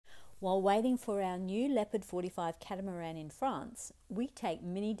While waiting for our new Leopard 45 catamaran in France, we take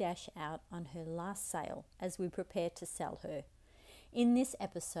Mini Dash out on her last sail as we prepare to sell her. In this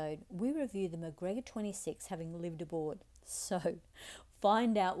episode, we review the Macgregor 26 having lived aboard. So,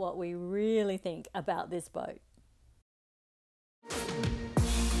 find out what we really think about this boat.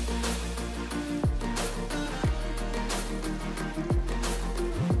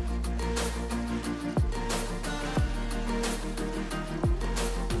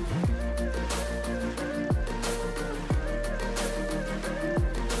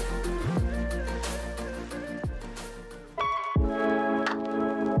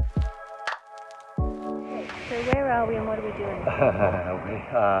 Where are we and what are we doing?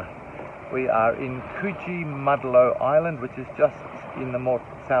 we are in Coogee-Mudlow Island, which is just in the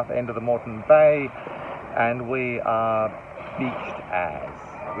south end of the Moreton Bay, and we are beached as.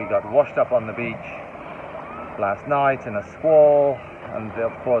 We got washed up on the beach last night in a squall, and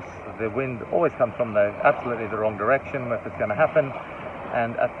of course the wind always comes from absolutely the wrong direction if it's going to happen,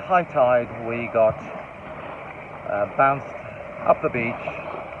 and at high tide we got bounced up the beach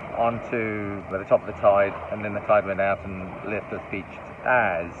onto the top of the tide, and then the tide went out and left us beached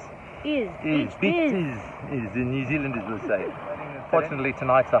as. Is the New Zealanders will say. Fortunately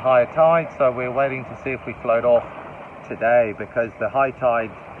tonight's a higher tide, so we're waiting to see if we float off today, because the high tide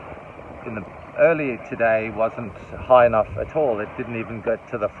earlier today wasn't high enough at all. It didn't even get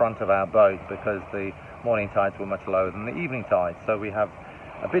to the front of our boat because the morning tides were much lower than the evening tides. So we have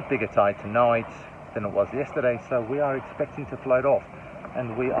a bit bigger tide tonight than it was yesterday, so we are expecting to float off.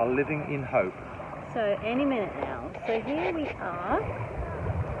 And we are living in hope. So any minute now. So here we are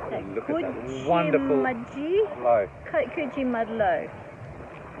at Look at that wonderful flow. Coogee-Mudlow.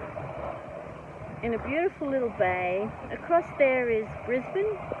 In a beautiful little bay. Across there is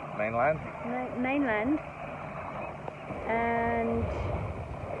Brisbane. Mainland. Mainland. And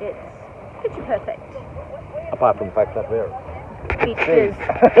it's picture perfect. Apart from the fact that we're beaches.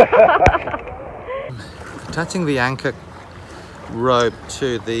 Attaching the anchor rope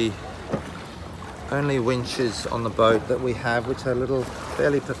to the only winches on the boat that we have, which are little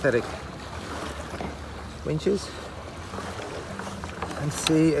fairly pathetic winches, and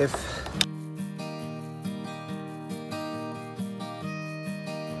see if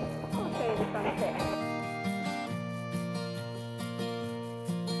I'll show you the sunset.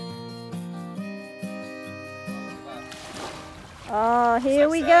 Oh, here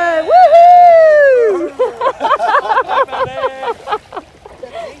we go. Woohoo!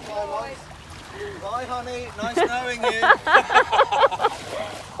 Bye, honey. Nice knowing you.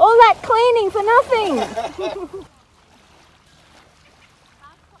 All that cleaning for nothing.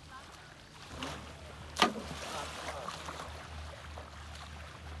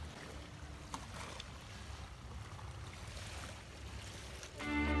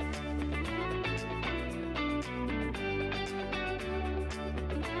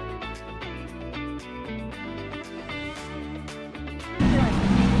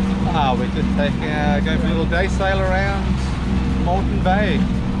 We're just going for a little day sail around Moreton Bay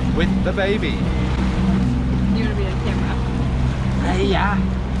with the baby. You want to be on camera? Hey, yeah.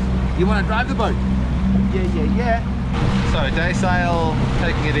 You want to drive the boat? Yeah. So day sail,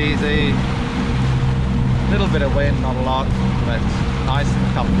 taking it easy. Little bit of wind, not a lot, but nice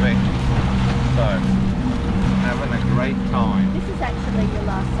and comfy. So, having a great time. This is actually your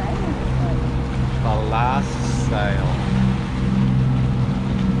last sail on this boat. The last sail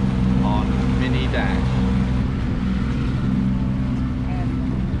on Mini Dash.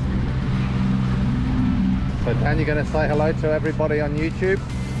 So Dan, you're going to say hello to everybody on YouTube?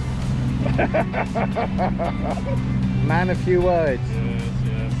 Man, a few words.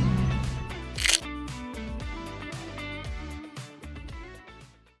 Yes.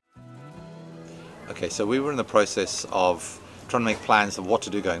 Okay, so we were in the process of trying to make plans of what to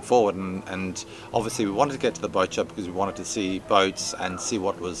do going forward, and obviously we wanted to get to the boat show because we wanted to see boats and see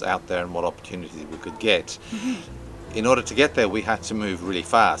what was out there and what opportunities we could get. In order to get there, we had to move really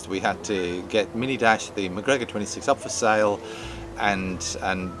fast. We had to get Mini Dash, the Macgregor 26, up for sale, and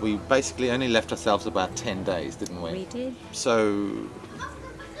we basically only left ourselves about 10 days, didn't we? We did. So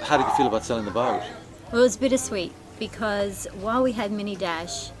how did you feel about selling the boat? Well, it was bittersweet because while we had Mini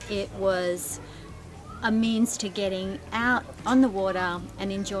Dash, it was a means to getting out on the water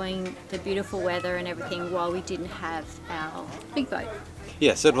and enjoying the beautiful weather and everything while we didn't have our big boat.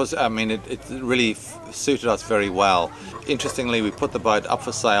 Yes, it was. I mean, it really suited us very well. Interestingly, we put the boat up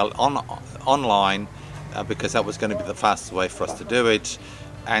for sale online because that was going to be the fastest way for us to do it.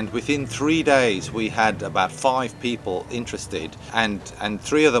 And within 3 days, we had about 5 people interested, and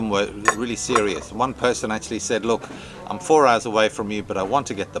 3 of them were really serious. One person actually said, look, I'm 4 hours away from you, but I want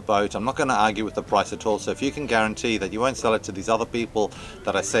to get the boat. I'm not going to argue with the price at all. So if you can guarantee that you won't sell it to these other people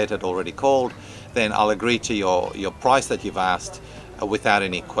that I said had already called, then I'll agree to your price that you've asked without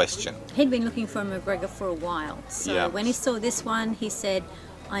any question. He'd been looking for a Macgregor for a while. So when he saw this one, he said,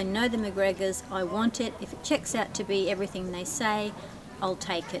 I know the Macgregors, I want it. If it checks out to be everything they say, I'll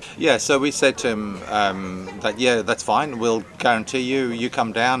take it. Yeah, so we said to him that, yeah, that's fine, we'll guarantee you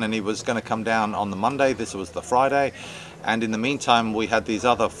come down, and he was going to come down on the Monday, this was the Friday, and in the meantime we had these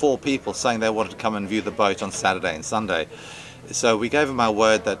other 4 people saying they wanted to come and view the boat on Saturday and Sunday. So we gave him our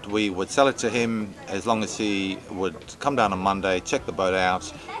word that we would sell it to him as long as he would come down on Monday, check the boat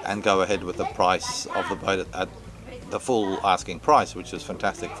out, and go ahead with the price of the boat at the full asking price, which was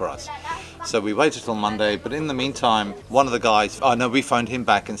fantastic for us. So we waited till Monday, but in the meantime, one of the guys, we phoned him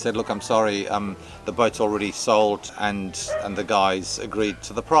back and said, look, I'm sorry, the boat's already sold, and the guys agreed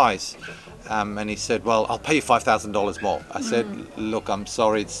to the price. And he said, well, I'll pay you $5,000 more. I said, look, I'm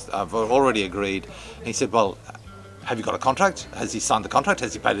sorry, I've already agreed. And he said, well, have you got a contract? Has he signed the contract?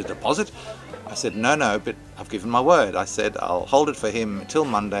 Has he paid a deposit? I said, no, but I've given my word. I said, I'll hold it for him till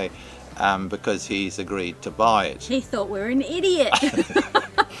Monday, because he's agreed to buy it. He thought we were an idiot.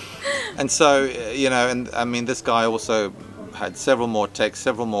 And so, and I mean, this guy also had several more texts,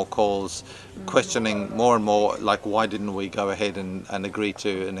 several more calls, questioning more and more, like, why didn't we go ahead and agree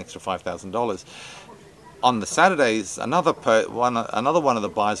to an extra $5,000? On the Saturdays, another one of the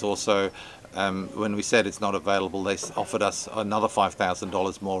buyers also, when we said it's not available, they offered us another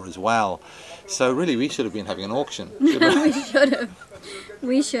 $5,000 more as well. So really, we should have been having an auction.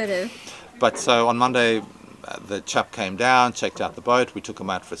 We should have. But so on Monday, the chap came down, checked out the boat, we took him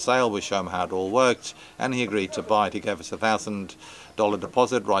out for sale, we showed him how it all worked, and he agreed to buy it. He gave us a $1,000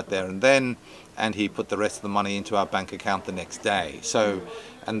 deposit right there and then, and he put the rest of the money into our bank account the next day. So,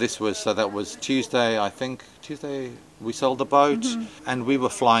 and that was Tuesday, I think. Tuesday we sold the boat, and we were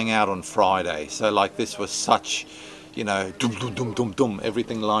flying out on Friday. So like, this was such,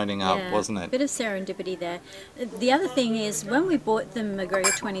 everything lining up, wasn't it? Bit of serendipity there. The other thing is, when we bought the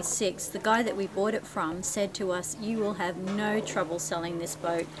Macgregor 26, the guy that we bought it from said to us, you will have no trouble selling this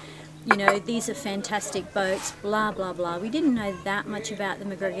boat. These are fantastic boats, blah, blah, blah. We didn't know that much about the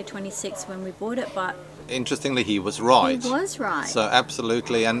Macgregor 26 when we bought it, but... Interestingly, he was right. He was right. So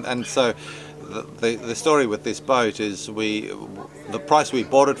absolutely, and so the story with this boat is the price we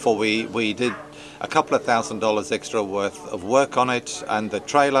bought it for, we did a couple of $1,000s extra worth of work on it and the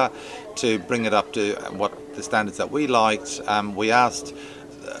trailer to bring it up to what the standards that we liked. We asked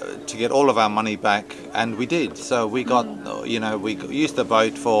to get all of our money back, and we did. So we got, we used the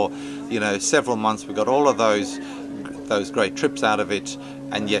boat for, several months. We got all of those great trips out of it,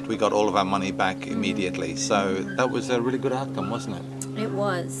 and yet we got all of our money back immediately. So that was a really good outcome, wasn't it? It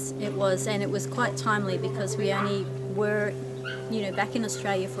was, and it was quite timely because we only were, back in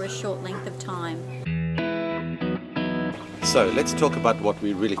Australia for a short length of time. So let's talk about what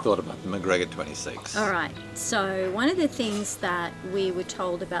we really thought about the Macgregor 26. All right, so one of the things that we were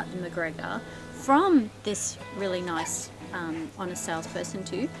told about the Macgregor from this really nice, honest salesperson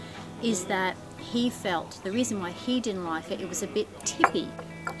too, is that he felt the reason why he didn't like it, it was a bit tippy,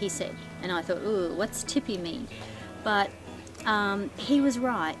 he said. And I thought, ooh, what's tippy mean? But he was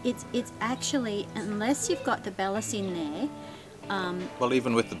right. It's actually, unless you've got the ballast in there, well,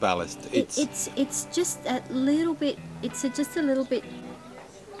 even with the ballast, it's just a little bit. It's just a little bit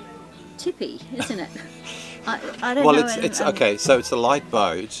tippy, isn't it? I don't know. Well, it's okay. So it's a light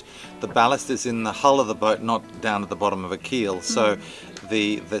boat. The ballast is in the hull of the boat, not down at the bottom of a keel. So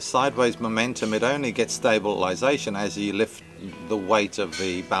the sideways momentum, it only gets stabilization as you lift the weight of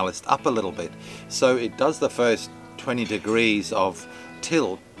the ballast up a little bit. So it does the first 20 degrees of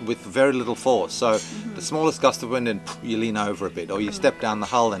tilt with very little force. So the smallest gust of wind and you lean over a bit, or you step down the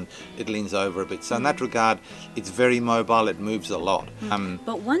hull and it leans over a bit. So in that regard, it's very mobile, it moves a lot.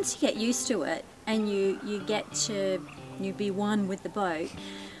 But once you get used to it and you get to be one with the boat,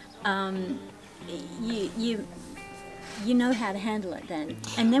 you know how to handle it then.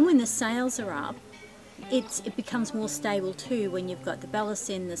 And then when the sails are up, it becomes more stable too when you've got the ballast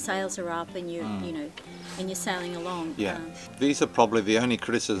in, the sails are up, and and you're sailing along. Yeah, these are probably the only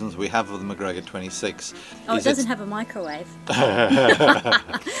criticisms we have of the Macgregor 26. Oh, it doesn't have a microwave.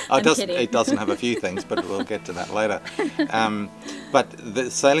 It doesn't have a few things, but we'll get to that later. But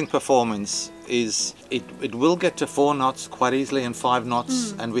the sailing performance is, it will get to 4 knots quite easily and 5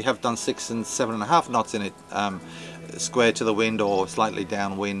 knots, and we have done 6 and 7.5 knots in it, square to the wind or slightly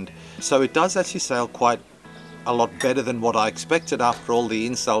downwind. So it does actually sail quite a lot better than what I expected after all the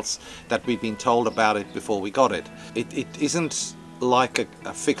insults that we'd been told about it before we got it. It isn't like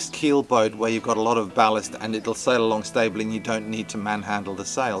a fixed keel boat where you've got a lot of ballast and it'll sail along stably and you don't need to manhandle the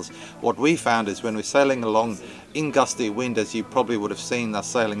sails. What we found is when we're sailing along in gusty wind, as you probably would have seen us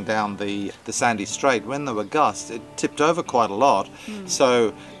sailing down the Sandy Strait, when there were gusts, it tipped over quite a lot.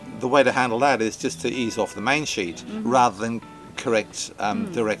 So the way to handle that is just to ease off the main sheet rather than correct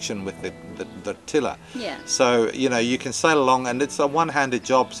direction with the tiller. Yeah. So, you know, you can sail along and it's a one-handed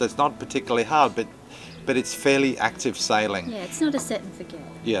job, so it's not particularly hard, but it's fairly active sailing. Yeah, it's not a set and forget.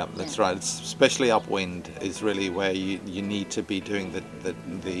 Yeah, that's right. It's especially upwind is really where you need to be doing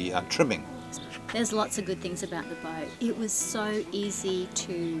the trimming. There's lots of good things about the boat. It was so easy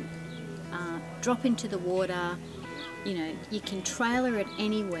to drop into the water. You know, you can trailer it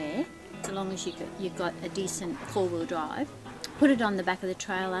anywhere, so long as you've got a decent four-wheel drive. Put it on the back of the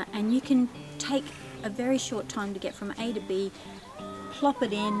trailer and you can take a very short time to get from A to B, plop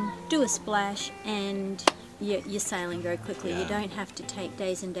it in, do a splash, and you're sailing very quickly. Yeah. You don't have to take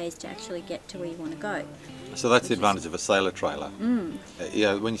days and days to actually get to where you want to go. So that's the advantage of a sailor trailer.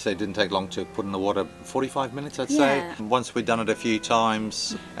 Yeah, when you say it didn't take long to put in the water, 45 minutes I'd say. Once we've done it a few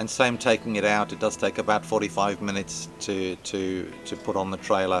times, and same taking it out, it does take about 45 minutes to put on the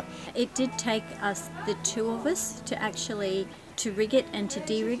trailer. It did take us, the two of us, to rig it and to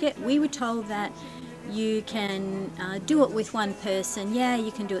de-rig it. We were told that you can do it with one person. Yeah,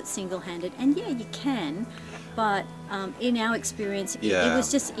 you can do it single-handed, and yeah, you can, but in our experience, it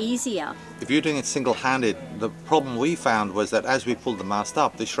was just easier. If you're doing it single-handed, the problem we found was that as we pulled the mast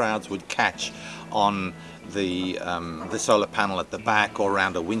up, the shrouds would catch on the solar panel at the back or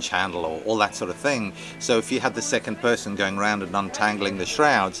around a winch handle or all that sort of thing. So if you had the second person going around and untangling the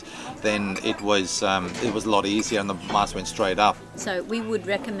shrouds, then it was a lot easier and the mast went straight up. So we would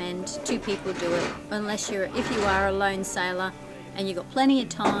recommend two people do it, unless if you are a lone sailor and you've got plenty of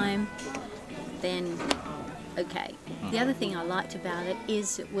time, then okay. The other thing I liked about it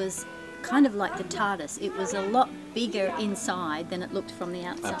is it was kind of like the TARDIS. It was a lot bigger inside than it looked from the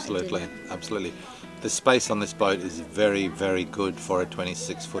outside. Absolutely, absolutely. The space on this boat is very, very good for a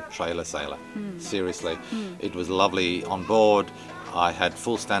 26-foot trailer sailor. Seriously. It was lovely on board. I had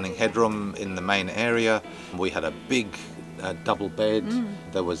full standing headroom in the main area. We had a big double bed.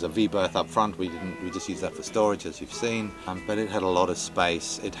 There was a V-berth up front. We just used that for storage, as you've seen. But it had a lot of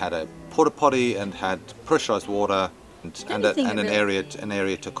space. It had a porta potty and had pressurized water and an area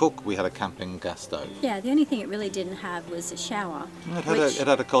to cook. We had a camping gas stove. Yeah, the only thing it really didn't have was a shower. It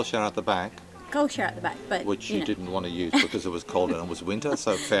had a cold shower at the back. Cold shower at the back, but which you didn't want to use because it was cold and it was winter,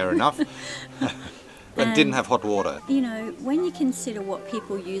 so fair enough. But didn't have hot water. You know, when you consider what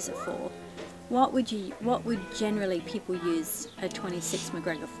people use it for, what would generally people use a 26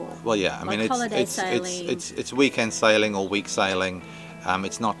 Macgregor for? Well, yeah, I mean, it's weekend sailing or week sailing.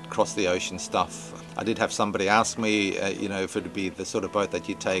 It's not cross the ocean stuff. I did have somebody ask me, you know, if it would be the sort of boat that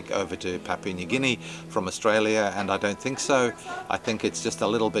you take over to Papua New Guinea from Australia, and I don't think so. I think it's just a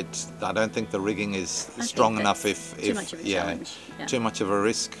little bit. I don't think the rigging is strong enough. Too much of a challenge. Yeah. Too much of a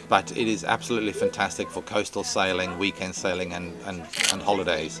risk. But it is absolutely fantastic for coastal sailing, weekend sailing, and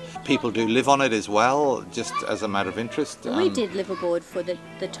holidays. People do live on it as well, just as a matter of interest. Well, we did live aboard for the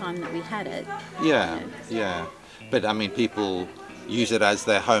time that we had it. Yeah, yeah. But I mean, people use it as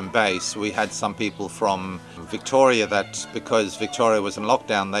their home base. We had some people from Victoria that, because Victoria was in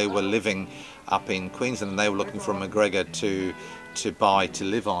lockdown, they were living up in Queensland and they were looking for a Macgregor to buy to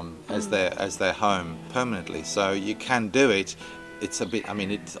live on as their home permanently. So you can do it. It's a bit, I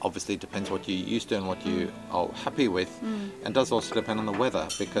mean, it obviously depends what you're used to and what you are happy with, and does also depend on the weather,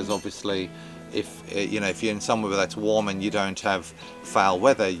 because obviously if you're in somewhere that's warm and you don't have foul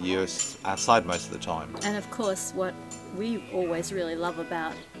weather, you're outside most of the time. And of course, what we always really love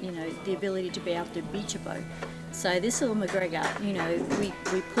about, you know, the ability to be able to beach a boat. So this little Macgregor, you know,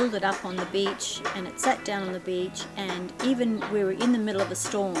 we pulled it up on the beach and it sat down on the beach, and even we were in the middle of a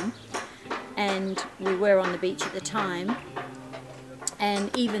storm and we were on the beach at the time,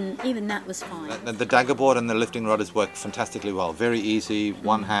 and even that was fine. The dagger board and the lifting rudders work fantastically well. Very easy,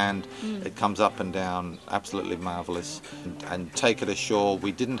 one hand, it comes up and down, absolutely marvellous. And take it ashore.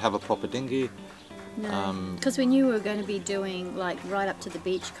 We didn't have a proper dinghy. No, because we knew we were going to be doing like right up to the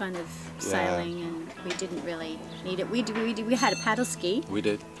beach kind of sailing, and we didn't really need it. We had a paddle ski. We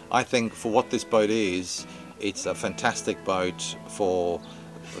did. I think for what this boat is, it's a fantastic boat for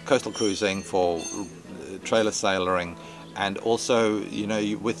coastal cruising, for trailer sailoring, and also, you know,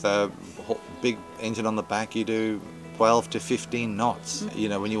 with a big engine on the back, you do 12 to 15 knots. You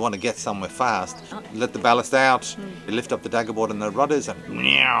know, when you want to get somewhere fast, let the ballast out, you lift up the dagger board and the rudders, and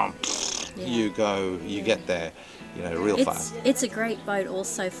you get there, you know, real fast. It's a great boat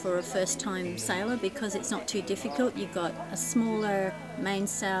also for a first-time sailor because it's not too difficult. You've got a smaller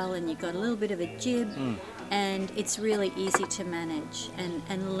mainsail and you've got a little bit of a jib, and it's really easy to manage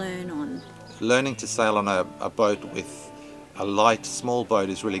and learn on. Learning to sail on a boat with a light, small boat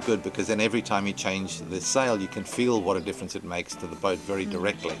is really good, because then every time you change the sail, you can feel what a difference it makes to the boat very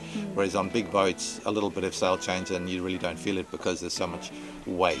directly. Whereas on big boats, a little bit of sail change and you really don't feel it because there's so much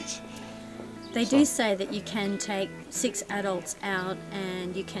weight. They do say that you can take 6 adults out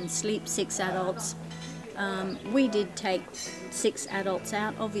and you can sleep 6 adults. We did take 6 adults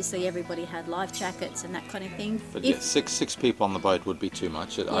out. Obviously everybody had life jackets and that kind of thing. But yeah, six people on the boat would be too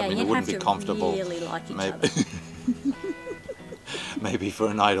much. I mean, it wouldn't be comfortable. Really like each maybe, other. maybe for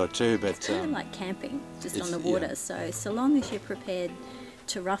a night or two, but it's kind of like camping, just on the water. Yeah. So long as you're prepared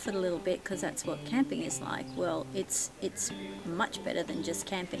to rough it a little bit, because that's what camping is like, well, it's much better than just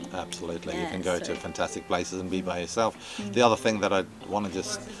camping. Absolutely. Yeah, you can go to fantastic places and be by yourself. The other thing that I want to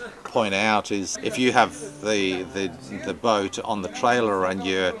just point out is if you have the boat on the trailer and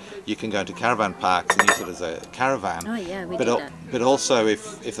you can go to caravan parks and use it as a caravan. Oh yeah, we did that. But also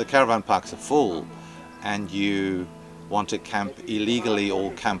if the caravan parks are full and you want to camp illegally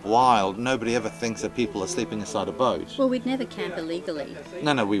or camp wild, nobody ever thinks that people are sleeping inside a boat. Well, we'd never camp illegally.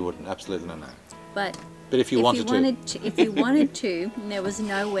 No, we wouldn't. Absolutely no. But if you wanted to, there was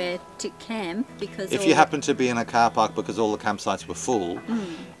nowhere to camp because if you happened to be in a car park because all the campsites were full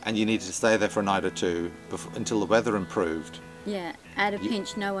and you needed to stay there for a night or two until the weather improved. Yeah, at a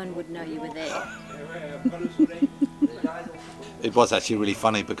pinch, no one would know you were there. It was actually really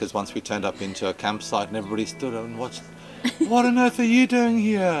funny because once we turned up into a campsite and everybody stood up and watched. What on earth are you doing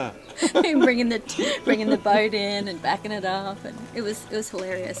here? bringing the boat in and backing it up, and it was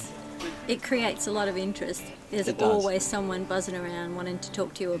hilarious. It creates a lot of interest. There's always someone buzzing around wanting to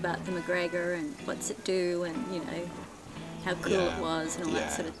talk to you about the Macgregor and what's it do, and you know how cool it was and all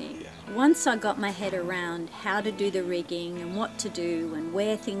that sort of thing. Yeah. Once I got my head around how to do the rigging and what to do and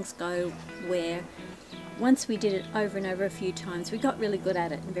where things go where, once we did it over and over a few times, we got really good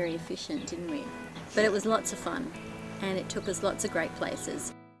at it and very efficient, didn't we? But it was lots of fun. And it took us lots of great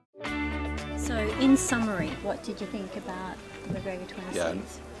places. So in summary, what did you think about the Macgregor 26? Yeah,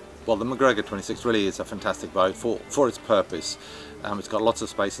 well, the Macgregor 26 really is a fantastic boat for its purpose. It's got lots of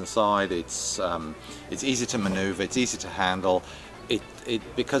space inside, it's easy to manoeuvre, it's easy to handle.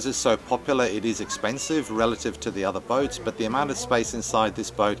 Because it's so popular, it is expensive relative to the other boats, but the amount of space inside this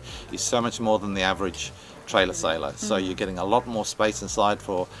boat is so much more than the average trailer sailor. So you're getting a lot more space inside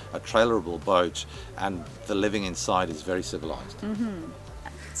for a trailerable boat, and the living inside is very civilized.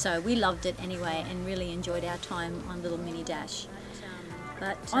 So we loved it anyway and really enjoyed our time on Little Mini Dash.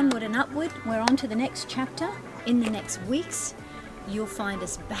 But onward and upward, we're on to the next chapter. In the next weeks, you'll find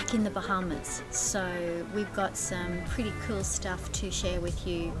us back in the Bahamas. So we've got some pretty cool stuff to share with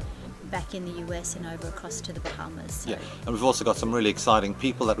you back in the US and over across to the Bahamas. So. Yeah, and we've also got some really exciting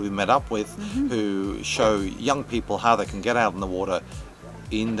people that we met up with who show young people how they can get out in the water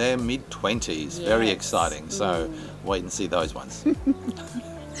in their mid-20s. Yes. Very exciting. So wait and see those ones.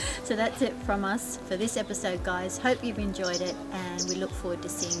 So that's it from us for this episode, guys. Hope you've enjoyed it, and we look forward to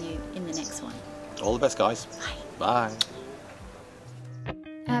seeing you in the next one. All the best, guys. Bye. Bye.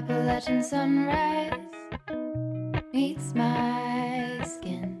 Appalachian sunrise meets my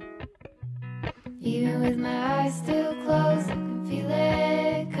skin. Even with my eyes still closed, I can feel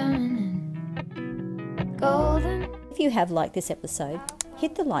it coming in. Golden. If you have liked this episode,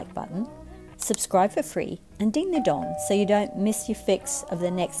 hit the like button, subscribe for free, and ding the dong so you don't miss your fix of the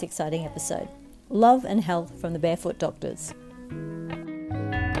next exciting episode. Love and health from the Barefoot Doctors.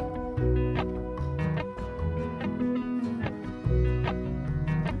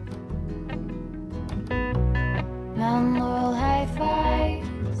 Mount Laurel high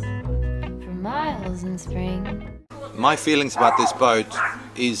fives for miles in spring. My feelings about this boat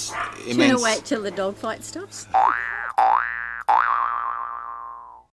is immense. Do you want to wait till the dogfight stops?